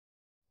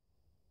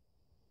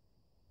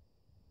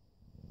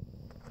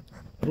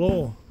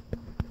Hello,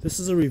 this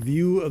is a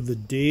review of the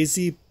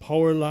Daisy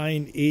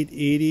Powerline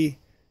 880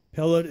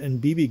 pellet and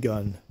BB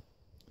gun.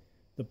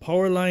 The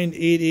Powerline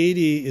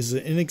 880 is an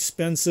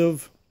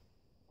inexpensive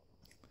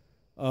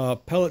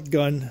pellet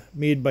gun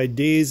made by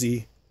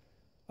Daisy.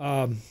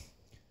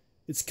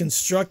 It's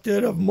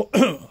constructed of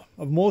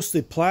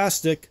mostly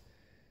plastic.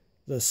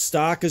 The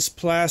stock is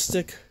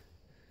plastic,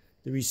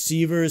 the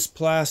receiver is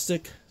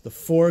plastic, the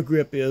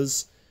foregrip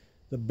is,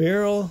 the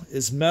barrel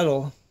is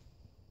metal.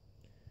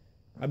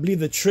 I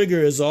believe the trigger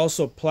is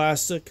also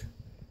plastic,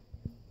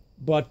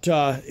 but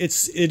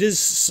it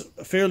is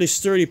fairly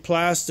sturdy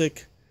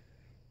plastic,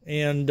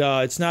 and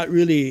it's not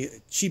really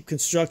cheap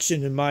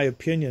construction in my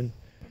opinion.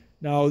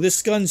 Now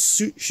this gun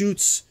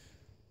shoots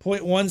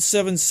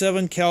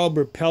 .177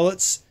 caliber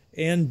pellets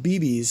and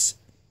BBs.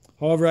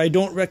 However, I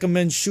don't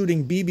recommend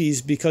shooting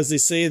BBs because they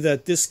say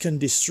that this can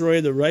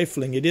destroy the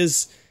rifling. It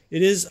is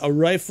a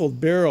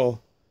rifled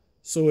barrel,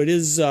 so it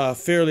is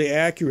fairly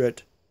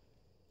accurate.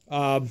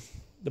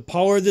 The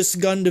power this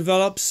gun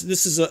develops,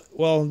 this is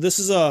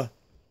a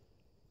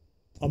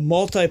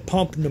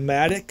multi-pump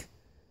pneumatic.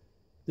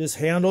 This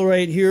handle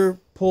right here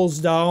pulls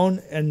down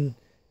and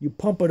you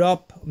pump it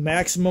up a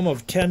maximum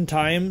of 10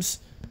 times.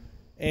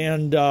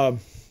 And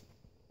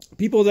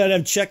people that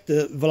have checked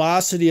the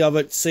velocity of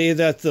it say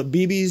that the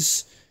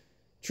BBs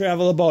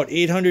travel about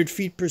 800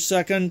 feet per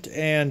second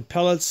and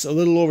pellets a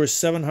little over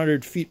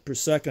 700 feet per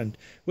second,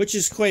 which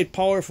is quite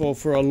powerful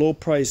for a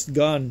low-priced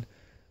gun.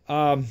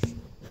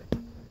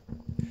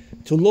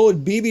 To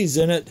load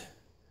BBs in it,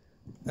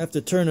 I have to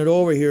turn it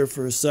over here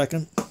for a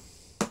second.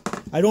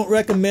 I don't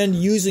recommend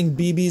using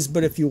BBs,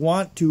 but if you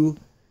want to,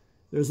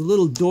 there's a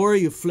little door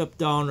you flip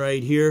down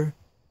right here,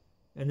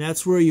 and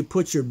that's where you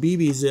put your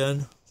BBs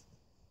in.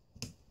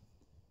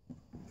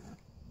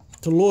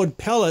 To load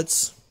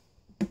pellets,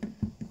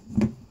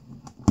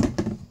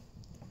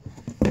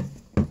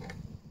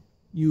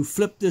 you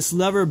flip this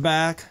lever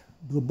back,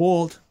 the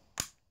bolt,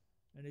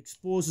 and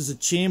exposes a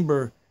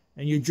chamber,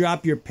 and you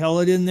drop your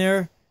pellet in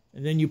there,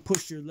 and then you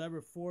push your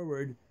lever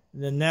forward,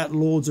 and then that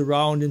loads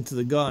around into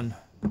the gun.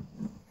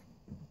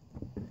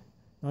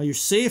 Now your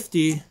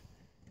safety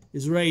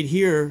is right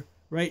here.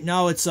 Right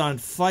now it's on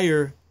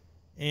fire,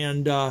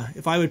 and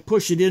if I would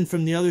push it in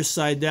from the other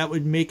side, that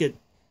would make it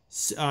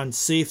on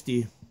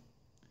safety.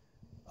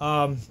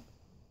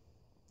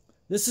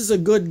 This is a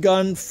good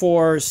gun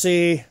for,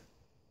 say,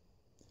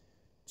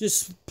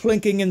 just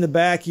plinking in the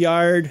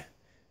backyard,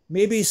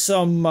 maybe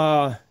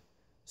some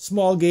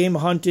small game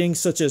hunting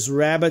such as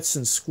rabbits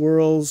and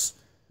squirrels,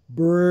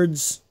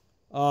 birds.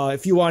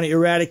 If you want to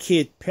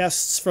eradicate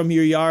pests from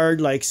your yard,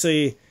 like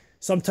say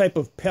some type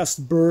of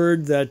pest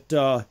bird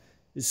that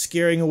is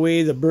scaring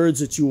away the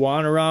birds that you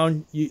want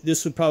around,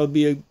 this would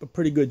probably be a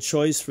pretty good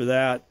choice for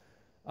that.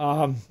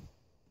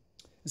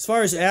 As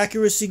far as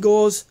accuracy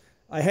goes,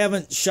 I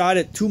haven't shot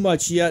it too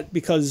much yet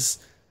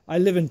because I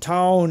live in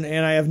town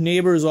and I have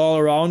neighbors all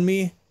around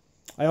me.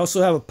 I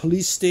also have a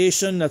police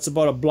station that's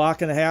about a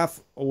block and a half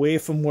away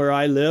from where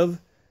I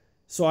live.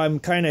 So I'm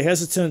kind of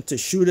hesitant to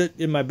shoot it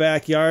in my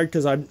backyard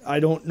because I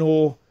don't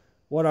know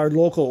what our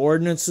local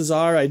ordinances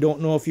are. I don't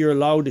know if you're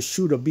allowed to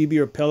shoot a BB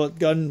or pellet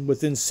gun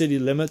within city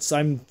limits.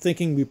 I'm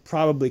thinking we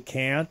probably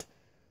can't.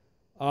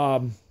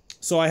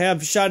 So I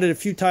have shot it a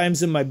few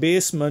times in my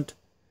basement,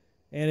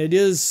 and it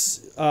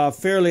is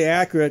fairly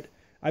accurate.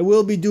 I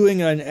will be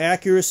doing an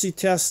accuracy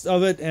test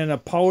of it and a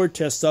power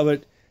test of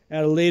it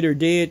at a later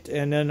date,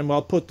 and then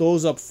I'll put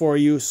those up for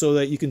you so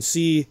that you can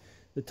see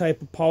the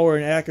type of power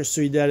and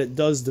accuracy that it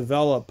does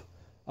develop.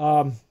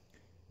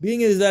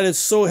 Being is that it's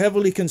so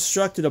heavily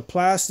constructed of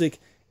plastic,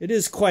 it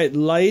is quite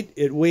light.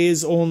 It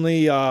weighs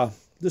only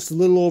just a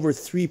little over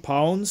 3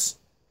 pounds.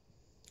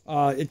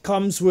 It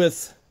comes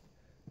with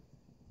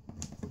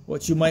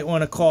what you might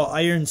want to call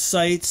iron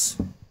sights.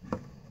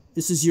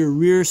 This is your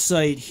rear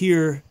sight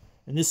here,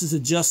 and this is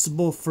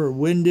adjustable for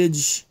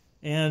windage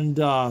and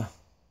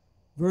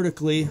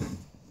vertically.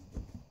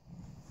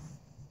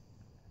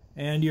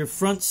 And your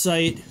front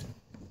sight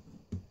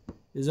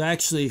is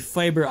actually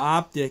fiber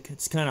optic.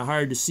 It's kind of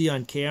hard to see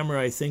on camera,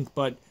 I think,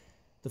 but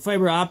the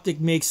fiber optic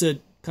makes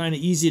it kind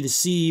of easy to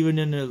see even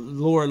in the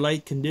lower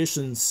light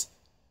conditions,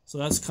 so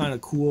that's kind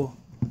of cool.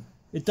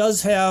 It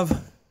does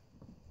have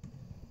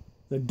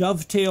the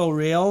dovetail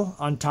rail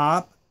on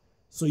top,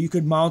 so you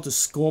could mount a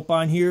scope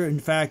on here. In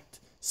fact,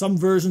 some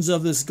versions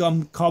of this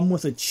gun come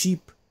with a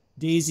cheap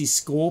Daisy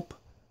scope.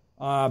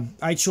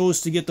 I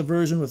chose to get the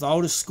version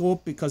without a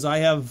scope because I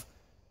have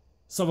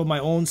some of my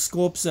own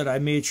scopes that I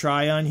may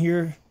try on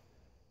here.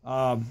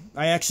 I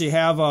actually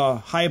have a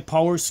high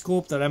power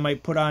scope that I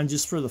might put on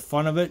just for the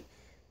fun of it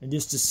and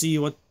just to see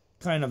what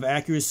kind of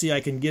accuracy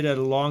I can get at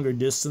a longer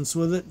distance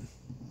with it.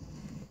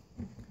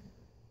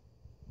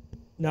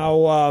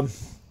 Now,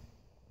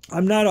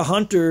 I'm not a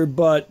hunter,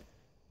 but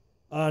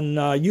on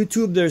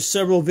YouTube there's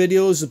several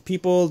videos of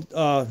people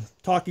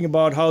talking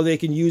about how they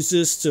can use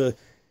this to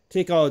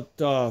take out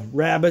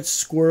rabbits,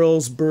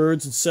 squirrels,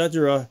 birds,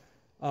 etc.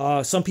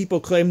 Some people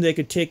claim they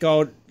could take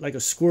out like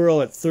a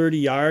squirrel at 30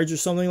 yards or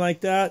something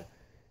like that.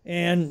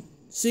 And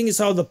seeing as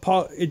how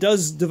it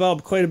does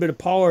develop quite a bit of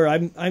power,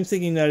 I'm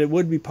thinking that it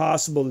would be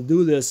possible to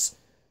do this,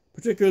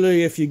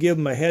 particularly if you give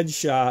them a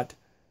headshot.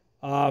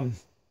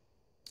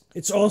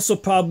 It's also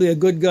probably a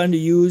good gun to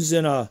use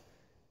in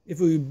if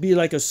it would be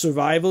like a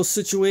survival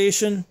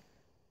situation,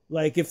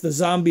 like if the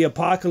zombie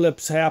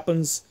apocalypse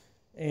happens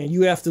and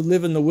you have to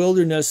live in the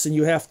wilderness and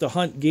you have to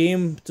hunt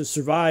game to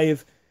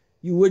survive.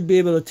 You would be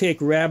able to take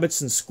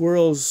rabbits and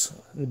squirrels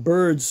and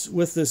birds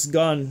with this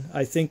gun.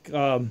 I think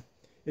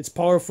it's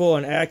powerful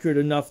and accurate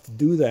enough to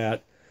do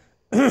that.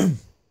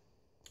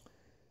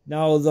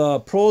 Now, the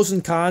pros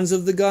and cons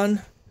of the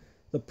gun.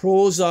 The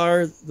pros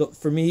are,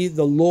 for me,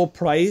 the low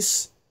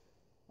price,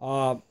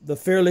 the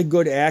fairly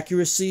good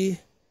accuracy,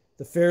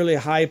 the fairly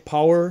high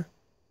power,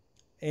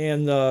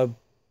 and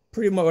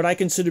pretty much what I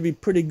consider to be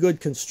pretty good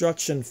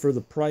construction for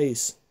the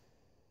price.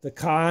 The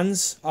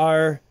cons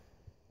are,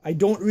 I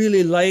don't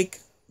really like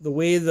the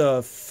way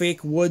the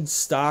fake wood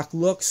stock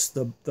looks,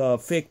 the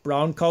fake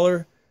brown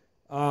color.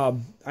 I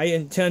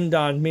intend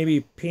on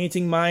maybe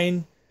painting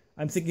mine.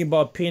 I'm thinking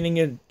about painting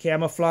it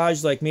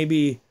camouflage, like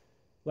maybe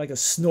like a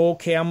snow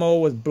camo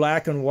with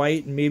black and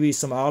white and maybe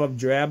some olive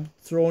drab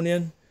thrown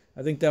in.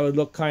 I think that would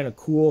look kind of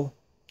cool.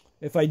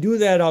 If I do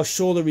that, I'll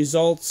show the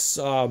results.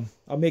 I'll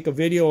make a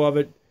video of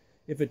it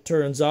if it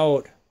turns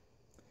out.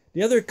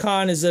 The other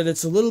con is that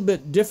it's a little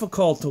bit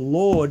difficult to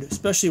load,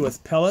 especially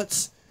with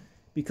pellets,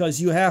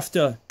 because you have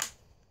to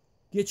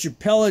get your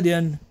pellet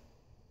in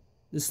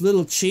this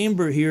little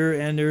chamber here,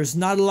 and there's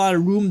not a lot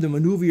of room to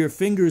maneuver your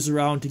fingers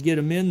around to get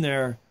them in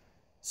there.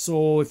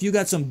 So if you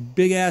got some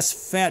big ass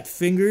fat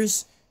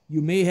fingers,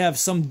 you may have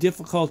some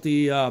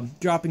difficulty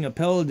dropping a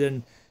pellet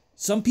in.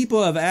 Some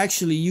people have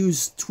actually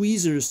used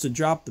tweezers to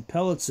drop the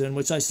pellets in,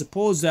 which I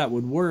suppose that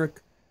would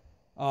work,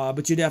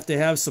 but you'd have to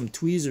have some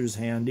tweezers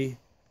handy.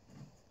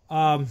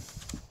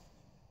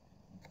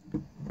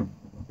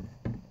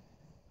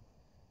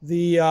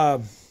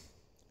 The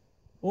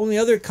only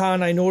other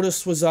con I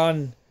noticed was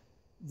on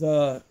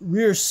the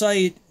rear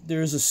sight.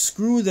 There's a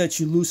screw that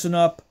you loosen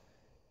up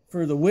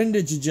for the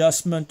windage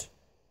adjustment,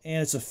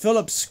 and it's a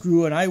Phillips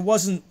screw, and I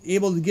wasn't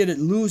able to get it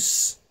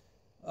loose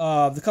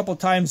the couple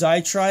times I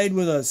tried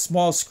with a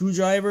small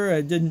screwdriver.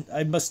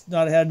 I must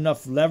not have had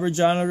enough leverage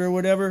on it or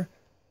whatever.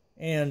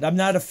 And I'm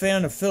not a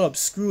fan of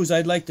Phillips screws.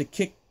 I'd like to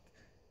kick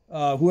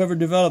whoever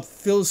developed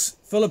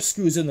Phillips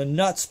screws in the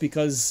nuts,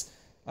 because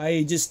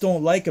I just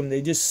don't like them.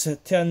 They just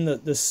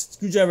the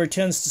screwdriver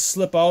tends to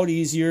slip out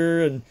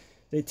easier, and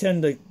they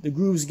tend to, the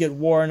grooves get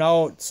worn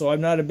out. So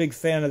I'm not a big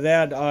fan of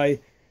that.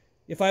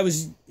 If I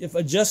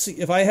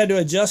had to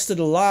adjust it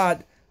a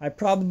lot, I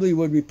probably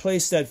would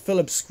replace that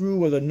Phillips screw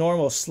with a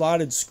normal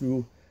slotted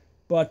screw.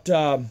 But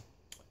the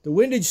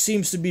windage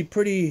seems to be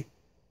pretty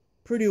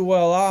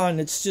well on.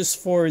 It's just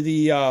for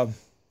the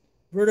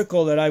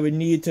vertical that I would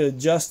need to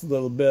adjust a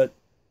little bit,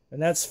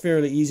 and that's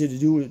fairly easy to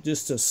do,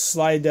 just to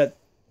slide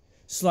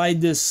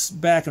this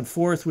back and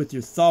forth with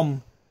your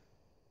thumb,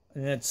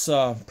 and it's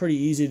pretty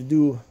easy to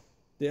do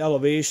the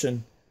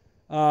elevation.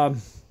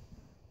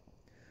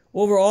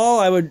 Overall,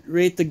 I would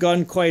rate the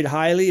gun quite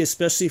highly,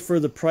 especially for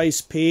the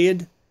price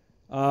paid.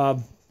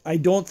 I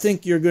don't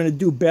think you're going to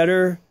do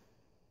better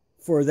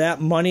for that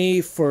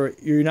money.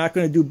 You're not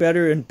going to do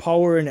better in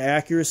power and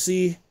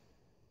accuracy.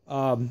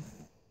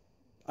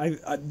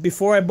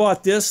 Before I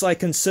bought this, I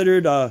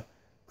considered a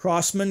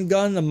Crossman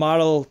gun, the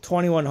model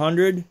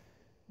 2100,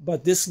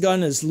 but this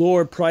gun is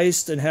lower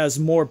priced and has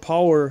more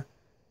power,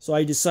 so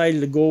I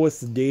decided to go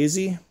with the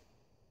Daisy.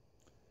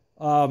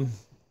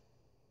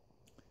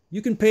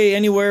 You can pay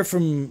anywhere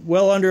from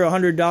well under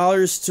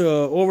 $100 to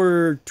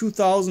over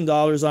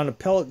 $2,000 on a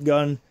pellet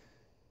gun,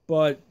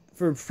 but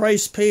for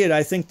price paid,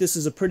 I think this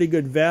is a pretty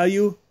good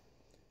value.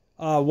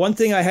 One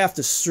thing I have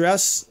to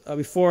stress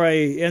before I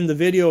end the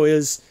video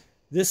is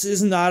this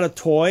is not a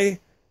toy.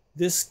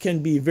 This can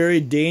be very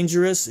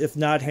dangerous if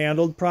not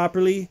handled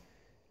properly.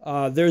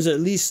 There's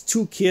at least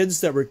 2 kids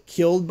that were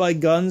killed by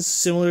guns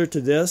similar to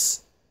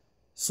this.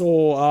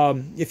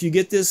 So if you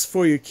get this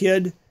for your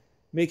kid,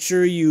 make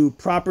sure you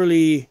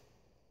properly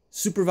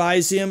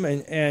supervise him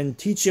and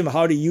teach him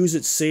how to use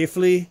it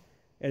safely,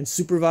 and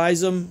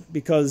supervise him,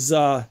 because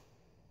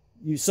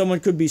someone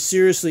could be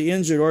seriously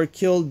injured or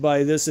killed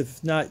by this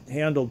if not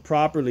handled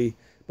properly.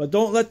 But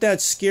don't let that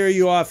scare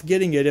you off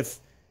getting it.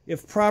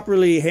 If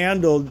properly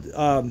handled,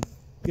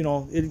 you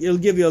know, it'll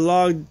give you a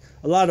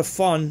lot of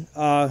fun.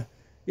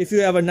 If you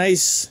have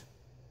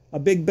a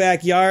big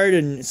backyard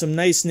and some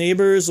nice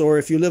neighbors, or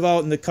if you live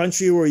out in the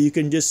country where you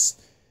can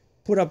just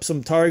put up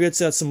some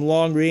targets at some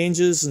long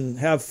ranges and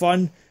have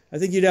fun, I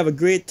think you'd have a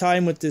great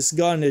time with this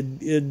gun.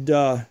 It'd be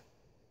a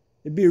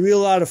real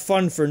lot of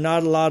fun for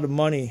not a lot of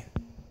money.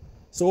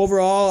 So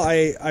overall,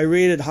 I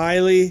rate it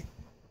highly.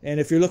 And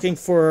if you're looking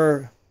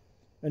for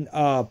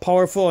a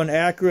powerful and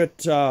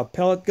accurate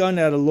pellet gun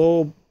at a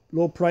low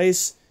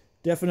price,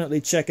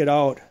 definitely check it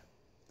out.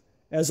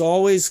 As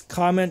always,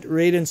 comment,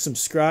 rate, and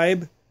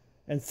subscribe.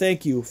 And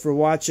thank you for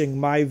watching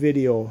my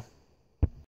video.